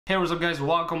Hey, what's up guys,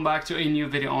 welcome back to a new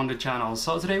video on the channel.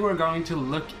 So today we're going to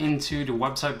look into the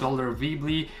website builder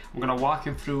Weebly. I'm gonna walk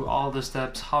you through all the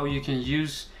steps how you can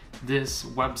use this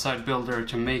website builder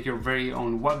to make your very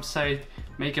own website,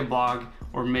 make a blog,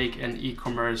 or make an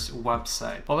e-commerce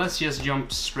website. Well, let's just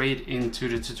jump straight into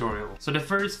the tutorial. So the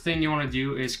first thing you want to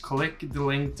do is click the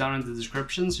link down in the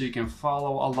description so you can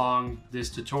follow along this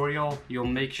tutorial. You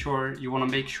want to make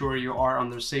sure you are on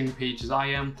the same page as I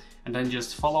am, and then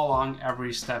just follow along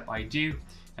every step I do.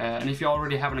 And if you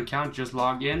already have an account, just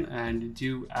log in and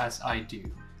do as I do.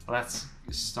 Let's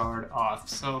start off.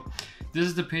 So this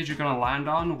is the page you're gonna land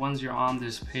on. Once you're on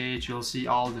this page, you'll see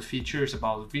all the features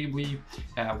about Weebly,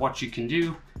 what you can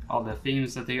do, all the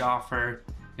themes that they offer,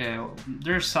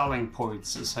 their selling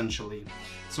points essentially.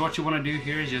 So what you wanna do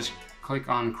here is just click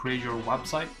on create your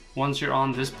website. Once you're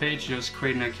on this page, just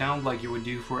create an account like you would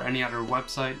do for any other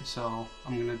website. So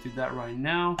I'm gonna do that right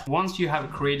now. Once you have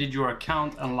created your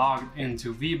account and logged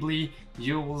into Weebly,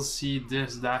 you will see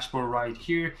this dashboard right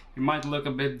here. It might look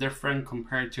a bit different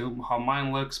compared to how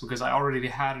mine looks because I already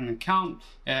had an account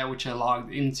which I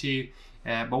logged into.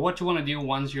 But what you want to do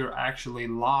once you're actually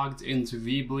logged into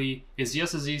Weebly is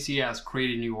just as easy as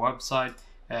creating a new website.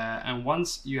 And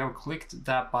once you have clicked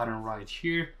that button right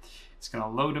here, it's gonna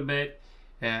load a bit.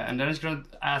 And then it's going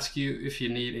to ask you if you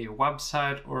need a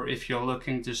website or if you're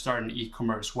looking to start an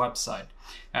e-commerce website.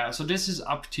 So this is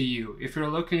up to you. If you're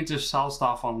looking to sell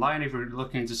stuff online, if you're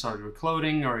looking to sell your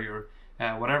clothing or your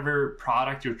whatever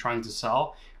product you're trying to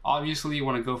sell, obviously you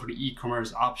want to go for the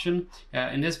e-commerce option.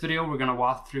 In this video, we're going to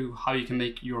walk through how you can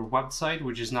make your website,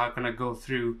 which is not going to go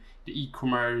through the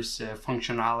e-commerce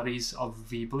functionalities of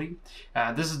Weebly.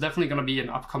 This is definitely going to be an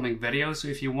upcoming video, so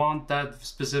if you want that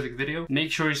specific video,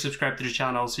 make sure you subscribe to the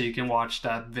channel so you can watch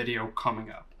that video coming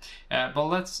up. But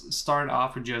let's start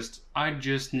off with I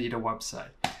just need a website.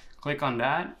 Click on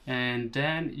that, and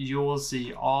then you will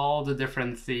see all the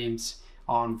different themes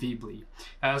on Weebly.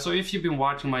 So if you've been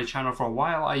watching my channel for a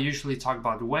while, I usually talk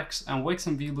about Wix and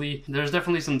Weebly. There's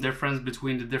definitely some difference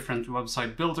between the different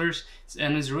website builders,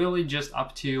 and it's really just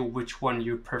up to you which one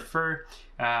you prefer.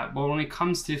 But when it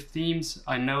comes to themes,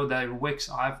 I know that Wix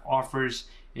offers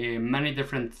many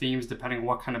different themes depending on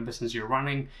what kind of business you're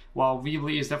running, while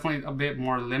Weebly is definitely a bit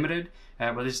more limited,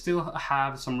 but they still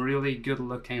have some really good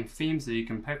looking themes that you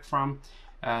can pick from.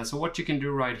 So what you can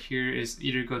do right here is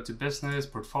either go to business,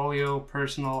 portfolio,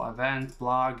 personal, event,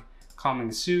 blog,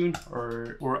 coming soon,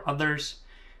 or others.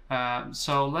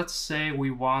 So let's say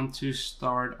we want to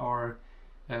start our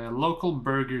local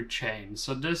burger chain.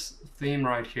 So this theme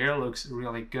right here looks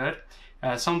really good.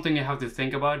 Something you have to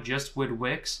think about just with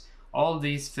Wix, all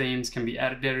these themes can be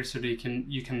edited so that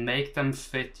you can make them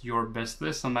fit your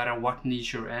business no matter what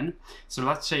niche you're in. So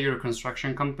let's say you're a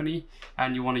construction company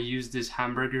and you want to use this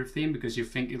hamburger theme because you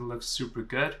think it looks super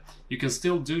good. You can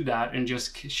still do that and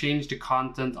just change the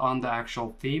content on the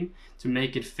actual theme to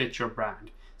make it fit your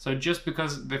brand. So just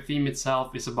because the theme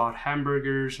itself is about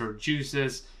hamburgers or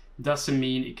juices doesn't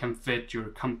mean it can fit your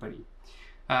company.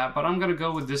 But I'm gonna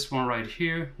go with this one right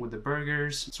here with the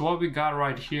burgers. So what we got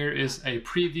right here is a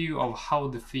preview of how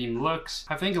the theme looks.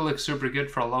 I think it looks super good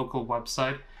for a local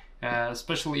website,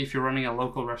 especially if you're running a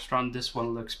local restaurant. This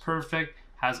one looks perfect,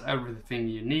 has everything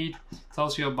you need.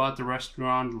 Tells you about the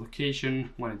restaurant, location,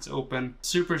 when it's open.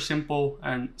 Super simple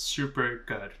and super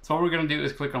good. So what we're gonna do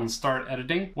is click on start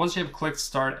editing. Once you have clicked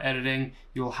start editing,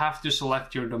 you'll have to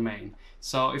select your domain.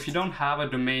 So if you don't have a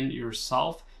domain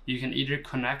yourself, you can either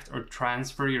connect or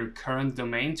transfer your current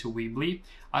domain to Weebly.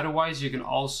 Otherwise, you can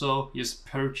also just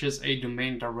purchase a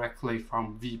domain directly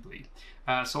from Weebly.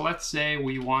 So let's say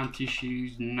we want to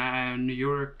choose New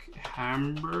York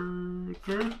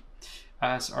Hamburger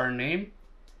as our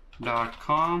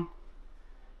name.com.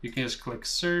 You can just click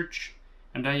search,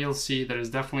 and then you'll see that it's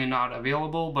definitely not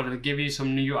available, but it'll give you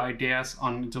some new ideas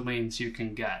on domains you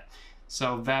can get.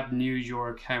 So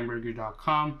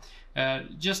webnewyorkhamburger.com.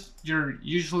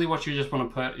 Usually what you just want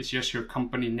to put is just your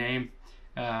company name.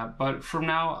 But for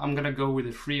now, I'm gonna go with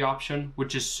the free option,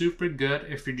 which is super good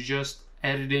if you're just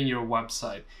editing your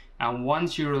website. And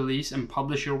once you release and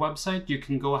publish your website, you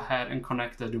can go ahead and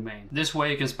connect the domain. This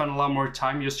way you can spend a lot more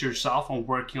time just yourself on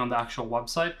working on the actual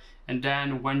website. And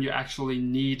then when you actually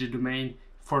need a domain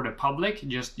for the public,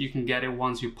 you can get it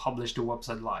once you publish the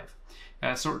website live.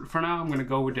 So for now, I'm going to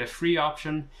go with the free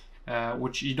option,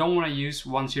 which you don't want to use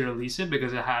once you release it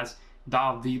because it has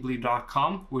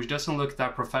 .weebly.com, which doesn't look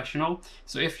that professional.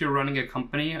 So if you're running a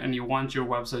company and you want your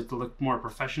website to look more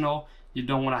professional, you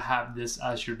don't want to have this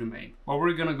as your domain. But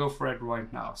we're going to go for it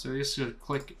right now. So just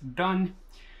click done.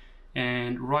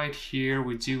 And right here,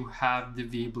 we do have the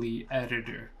Weebly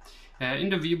editor. In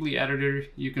the Weebly editor,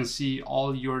 you can see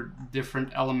all your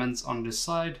different elements on this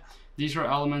side. These are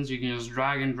elements you can just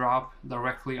drag and drop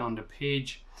directly on the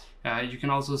page. You can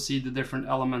also see the different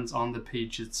elements on the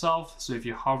page itself. So if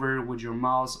you hover with your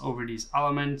mouse over these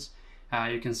elements,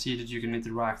 you can see that you can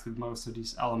interact with most of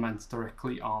these elements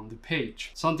directly on the page.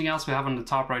 Something else we have on the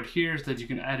top right here is that you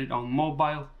can edit on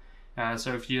mobile.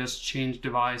 So if you just change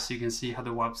device, you can see how the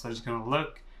website is going to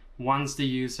look once the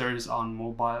user is on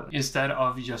mobile instead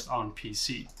of just on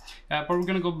PC. But we're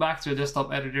going to go back to a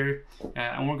desktop editor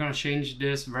and we're going to change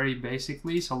this very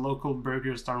basically. So local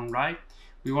burgers down right.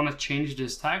 We want to change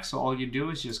this text, so all you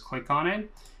do is just click on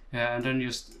it and then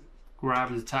just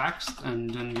grab the text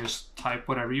and then just type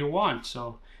whatever you want.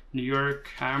 So New York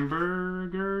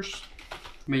hamburgers,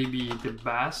 maybe the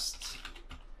best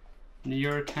New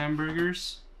York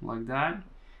hamburgers, like that.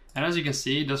 And as you can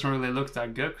see, it doesn't really look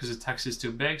that good because the text is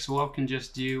too big. So what we can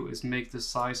just do is make the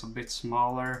size a bit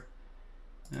smaller.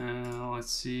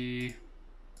 Let's see.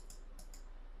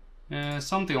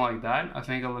 Something like that. I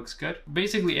think it looks good.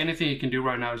 Basically anything you can do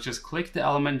right now is just click the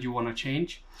element you want to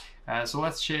change. So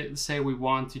let's say we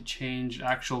want to change the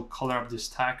actual color of this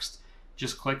text.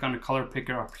 Just click on the color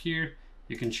picker up here.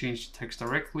 You can change the text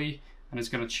directly and it's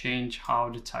going to change how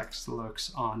the text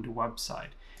looks on the website.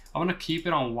 I want to keep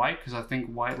it on white because I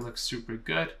think white looks super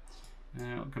good.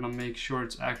 I'm going to make sure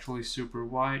it's actually super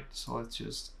white. So let's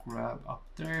just grab up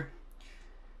there.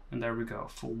 And there we go,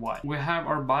 full white. We have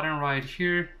our button right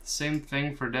here. Same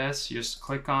thing for this. Just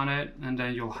click on it and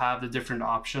then you'll have the different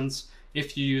options.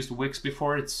 If you used Wix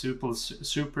before, it's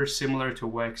super similar to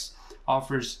Wix.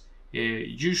 Offers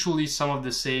usually some of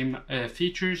the same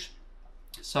features.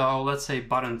 So let's say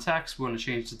button text. We want to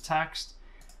change the text.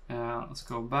 Let's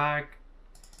go back.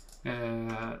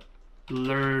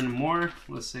 Learn more.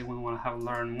 Let's say we want to have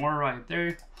learn more right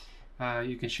there.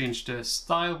 You can change the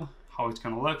style, how it's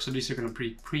going to look. So these are going to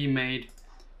be pre-made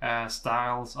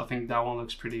styles. I think that one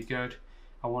looks pretty good.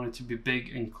 I want it to be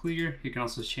big and clear. You can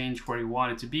also change where you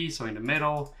want it to be. So in the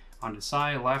middle, on the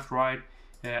side, left, right,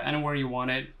 anywhere you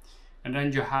want it. And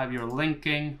then you have your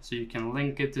linking. So you can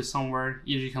link it to somewhere.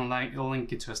 Either you can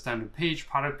link it to a standard page,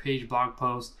 product page, blog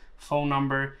post, phone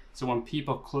number. So when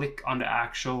people click on the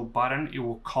actual button, it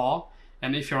will call.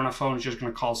 And if you're on a phone, it's just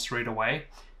going to call straight away.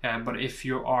 But if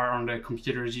you are on the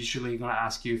computer, it's usually going to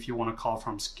ask you if you want to call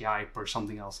from Skype or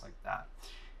something else like that.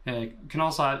 You can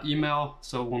also add email.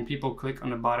 So when people click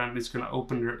on the button, it's going to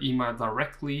open their email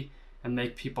directly and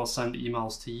make people send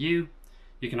emails to you.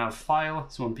 You can have file.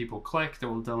 So when people click, they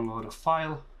will download a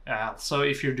file. So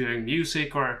if you're doing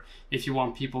music or if you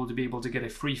want people to be able to get a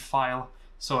free file,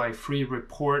 so a free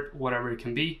report, whatever it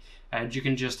can be, you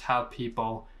can just have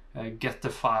people get the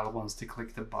file once they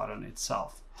click the button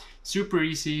itself. Super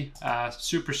easy,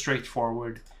 super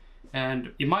straightforward,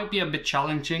 and it might be a bit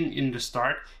challenging in the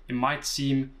start. It might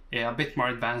seem a bit more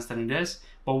advanced than it is,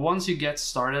 but once you get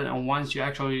started and once you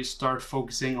actually start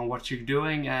focusing on what you're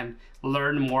doing and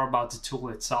learn more about the tool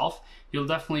itself, you'll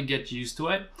definitely get used to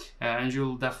it and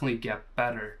you'll definitely get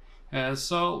better.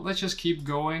 So let's just keep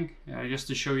going just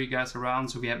to show you guys around.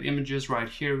 So we have images right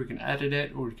here. We can edit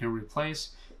it or we can replace.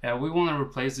 We want to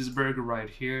replace this burger right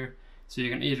here. So you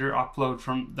can either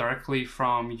upload directly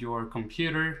from your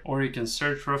computer or you can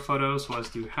search for a photo. So let's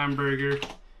do hamburger.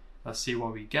 Let's see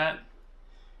what we get.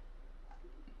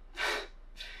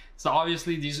 So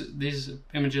obviously these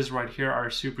images right here are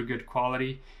super good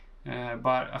quality.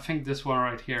 But I think this one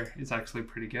right here is actually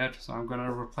pretty good. So I'm going to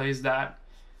replace that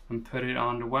and put it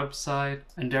on the website.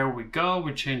 And there we go.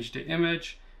 We changed the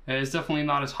image. It's definitely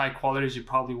not as high quality as you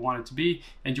probably want it to be,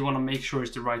 and you want to make sure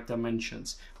it's the right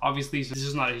dimensions. Obviously, this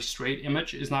is not a straight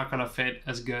image. It's not going to fit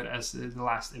as good as the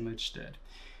last image did.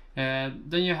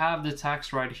 Then you have the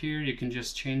text right here. You can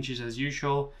just change it as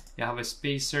usual. You have a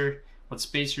spacer. What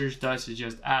spacers does is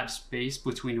just add space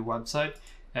between the website.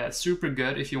 It's super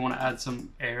good if you want to add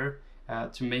some air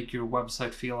to make your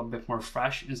website feel a bit more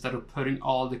fresh instead of putting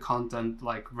all the content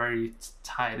like very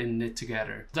tight and knit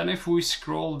together. Then if we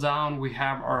scroll down, we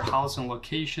have our house and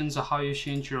location. So how you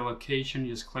change your location,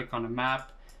 you just click on the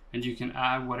map and you can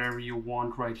add whatever you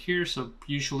want right here. So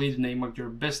usually the name of your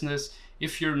business.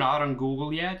 If you're not on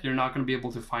Google yet, you're not going to be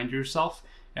able to find yourself.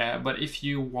 But if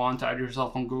you want to add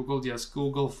yourself on Google, just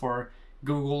Google for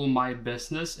Google My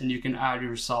Business and you can add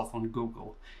yourself on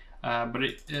Google.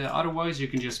 Otherwise you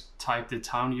can just type the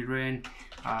town you're in.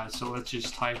 So let's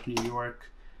just type New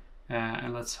York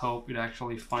and let's hope it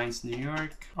actually finds New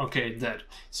York. Okay, it did.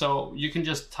 So you can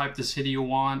just type the city you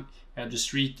want, the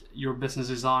street your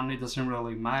business is on, it doesn't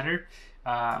really matter.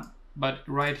 But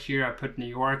right here I put New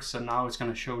York, so now it's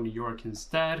going to show New York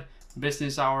instead.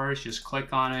 business hours, just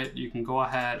click on it. You can go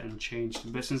ahead and change the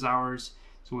business hours.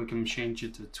 So we can change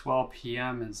it to 12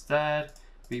 p.m. instead.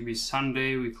 Maybe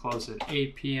Sunday we close at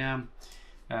 8 p.m.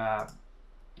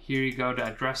 Here you go, the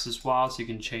address as well, so you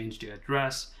can change the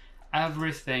address.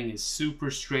 Everything is super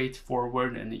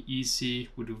straightforward and easy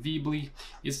with Weebly.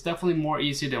 It's definitely more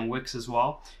easy than Wix as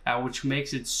well, which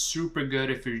makes it super good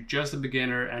if you're just a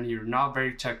beginner and you're not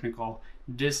very technical.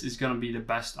 This is going to be the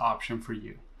best option for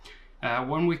you.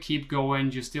 When we keep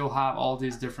going, you still have all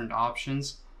these different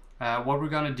options. What we're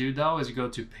going to do though is go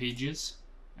to pages.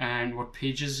 And what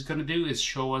pages is going to do is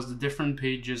show us the different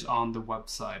pages on the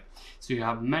website. So you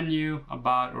have menu,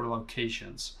 about, or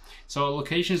locations. So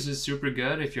locations is super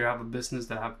good if you have a business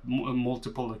that have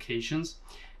multiple locations.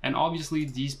 And obviously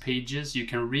these pages, you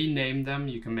can rename them,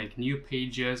 you can make new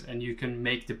pages, and you can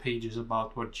make the pages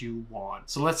about what you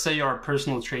want. So let's say you're a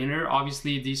personal trainer.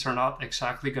 Obviously these are not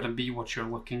exactly going to be what you're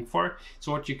looking for.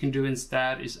 So what you can do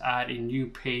instead is add a new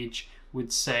page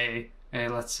with, say,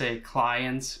 let's say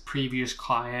clients, previous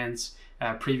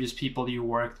people you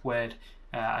worked with,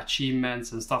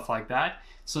 achievements and stuff like that.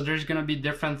 So there's going to be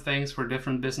different things for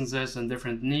different businesses and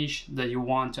different niche that you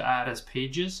want to add as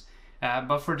pages.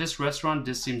 But for this restaurant,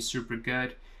 this seems super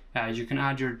good. You can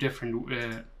add your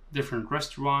different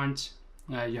restaurants.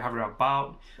 You have your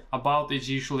about. About is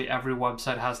usually every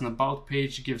website has an about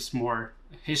page, gives more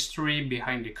history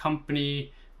behind the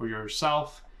company or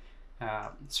yourself.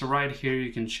 So right here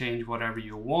you can change whatever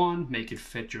you want, make it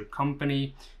fit your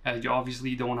company. You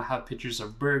obviously don't want to have pictures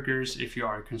of burgers if you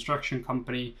are a construction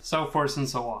company, so forth and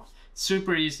so on.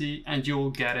 Super easy, and you will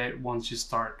get it once you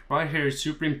start. Right here it's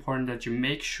super important that you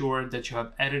make sure that you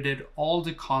have edited all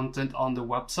the content on the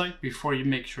website before you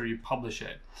make sure you publish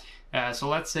it. So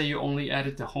let's say you only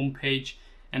edit the home page,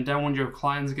 and then when your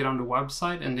clients get on the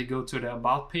website and they go to the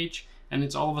about page, and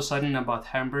it's all of a sudden about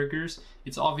hamburgers,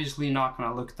 it's obviously not going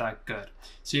to look that good.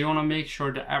 So you want to make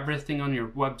sure that everything on your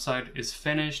website is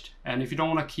finished. And if you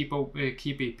don't want to keep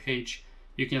a page,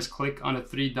 you can just click on the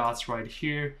three dots right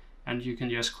here, and you can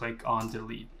just click on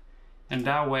delete. And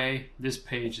that way, this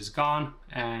page is gone,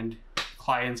 and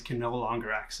clients can no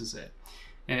longer access it.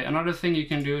 Another thing you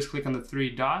can do is click on the three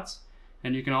dots,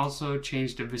 and you can also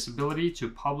change the visibility to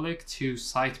public, to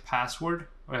site password,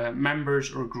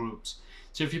 members, or groups.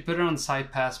 So if you put it on site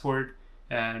password,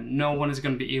 no one is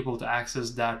going to be able to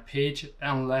access that page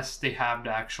unless they have the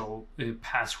actual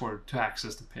password to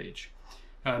access the page.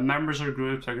 Members or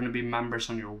groups are going to be members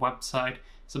on your website.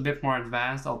 It's a bit more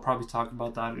advanced. I'll probably talk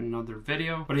about that in another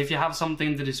video. But if you have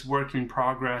something that is work in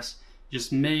progress,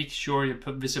 just make sure you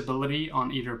put visibility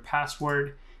on either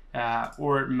password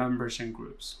or members and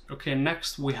groups. Okay,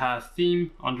 next we have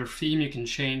theme. Under theme, you can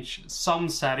change some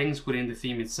settings within the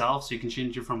theme itself. So you can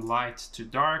change it from light to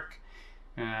dark.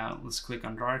 Let's click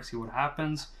on dark, see what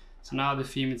happens. So now the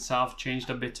theme itself changed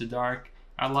a bit to dark.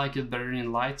 I like it better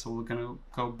in light, so we're gonna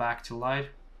go back to light.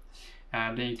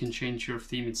 Then you can change your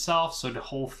theme itself, so the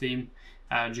whole theme.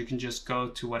 You can just go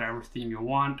to whatever theme you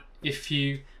want. If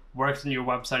you worked on your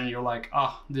website and you're like,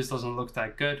 oh, this doesn't look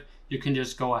that good, you can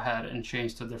just go ahead and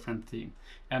change to a different theme.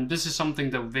 And this is something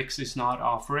that Wix is not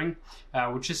offering,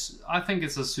 which is, I think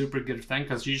it's a super good thing,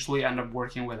 because you usually end up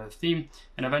working with a theme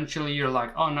and eventually you're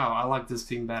like, oh no, I like this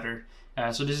theme better.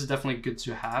 So this is definitely good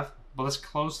to have. But let's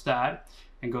close that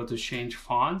and go to change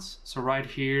fonts. So right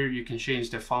here, you can change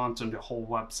the font on the whole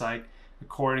website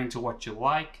according to what you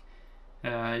like.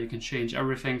 You can change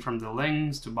everything from the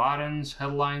links to buttons,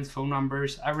 headlines, phone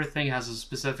numbers. Everything has a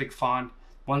specific font.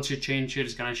 Once you change it,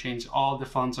 it's going to change all the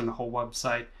fonts on the whole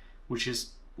website,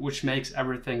 which makes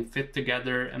everything fit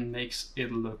together and makes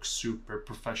it look super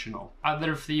professional.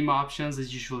 Other theme options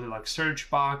is usually like search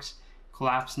box,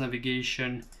 collapse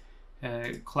navigation.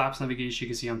 Collapse navigation you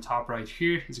can see on top right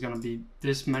here. It's going to be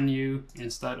this menu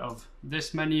instead of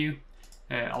this menu.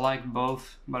 I like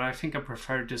both, but I think I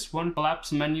prefer this one.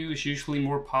 Collapse menu is usually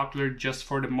more popular just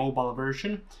for the mobile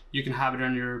version. You can have it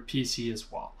on your PC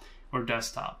as well, or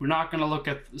desktop. We're not gonna look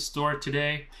at the store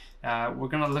today. We're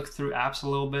gonna look through apps a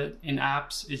little bit. In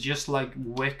apps, it's just like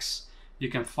Wix. You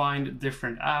can find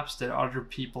different apps that other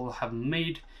people have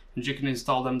made, and you can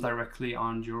install them directly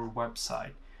on your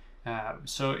website.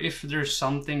 So if there's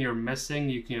something you're missing,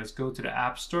 you can just go to the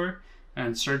App Store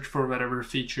and search for whatever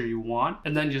feature you want,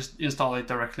 and then just install it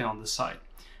directly on the site.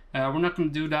 We're not going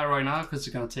to do that right now because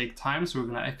it's going to take time, so we're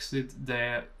going to exit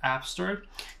the App Store.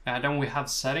 Then we have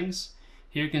settings.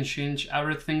 Here you can change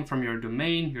everything from your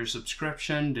domain, your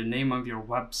subscription, the name of your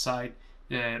website,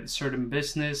 certain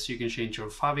business. You can change your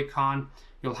favicon.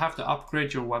 You'll have to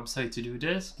upgrade your website to do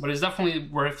this, but it's definitely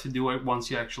worth to do it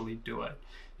once you actually do it.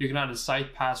 You can add a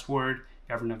site password,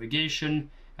 you have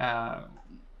navigation.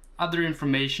 other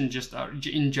information just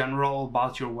in general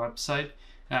about your website.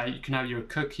 You can have your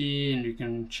cookie, and you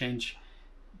can change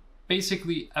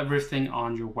basically everything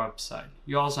on your website.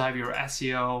 You also have your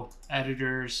SEO,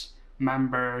 editors,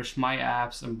 members, my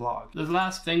apps, and blog. The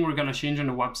last thing we're gonna change on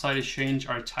the website is change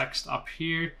our text up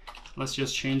here. Let's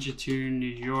just change it to New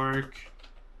York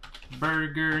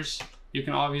burgers. You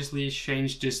can obviously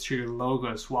change this to your logo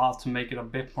as well to make it a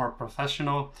bit more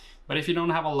professional. But if you don't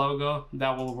have a logo,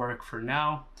 that will work for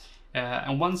now.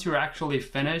 And once you're actually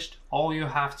finished, all you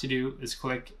have to do is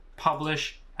click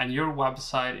publish, and your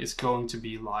website is going to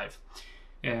be live.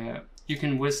 You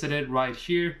can visit it right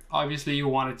here. Obviously you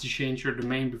wanted to change your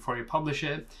domain before you publish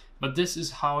it, but this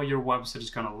is how your website is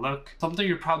gonna look. Something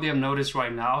you probably have noticed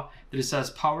right now, that it says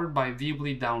powered by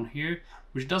Weebly down here,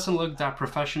 which doesn't look that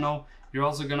professional. You're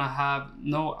also gonna have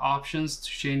no options to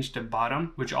change the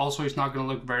bottom, which also is not gonna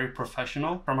look very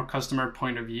professional from a customer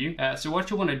point of view. So what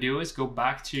you wanna do is go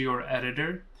back to your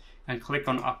editor and click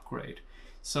on upgrade.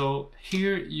 So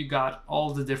here you got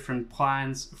all the different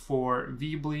plans for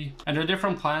Weebly, and the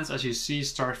different plans, as you see,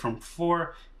 start from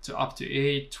 4 to up to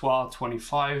 8, 12,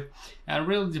 25, and it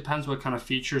really depends what kind of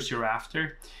features you're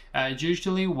after.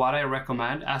 Usually what I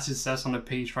recommend, as it says on the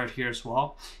page right here as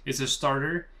well, is a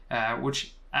starter,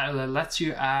 which lets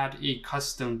you add a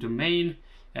custom domain,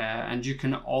 and you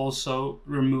can also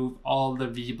remove all the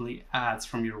Weebly ads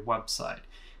from your website.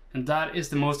 And that is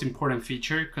the most important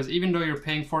feature, because even though you're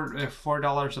paying for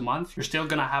 $4 a month, you're still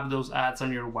gonna have those ads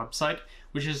on your website,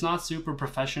 which is not super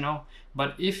professional.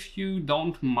 But if you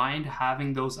don't mind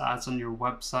having those ads on your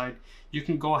website, you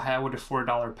can go ahead with a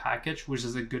 $4 package, which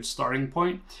is a good starting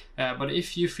point. But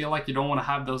if you feel like you don't want to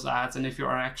have those ads, and if you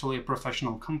are actually a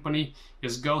professional company,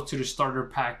 just go to the starter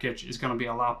package. It's going to be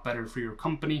a lot better for your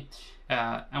company.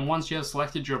 And once you have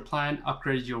selected your plan,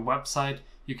 upgrade your website,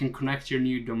 you can connect your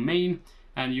new domain,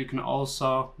 and you can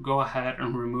also go ahead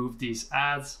and remove these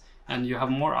ads, and you have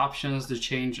more options to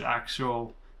change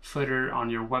actual footer on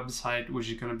your website, which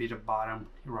is going to be the bottom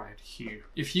right here.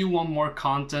 If you want more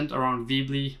content around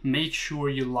Weebly, make sure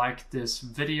you like this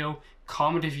video.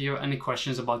 Comment if you have any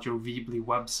questions about your Weebly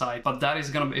website. But that is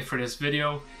going to be it for this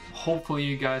video. Hopefully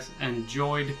you guys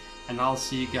enjoyed, and I'll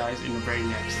see you guys in the very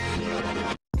next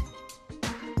video.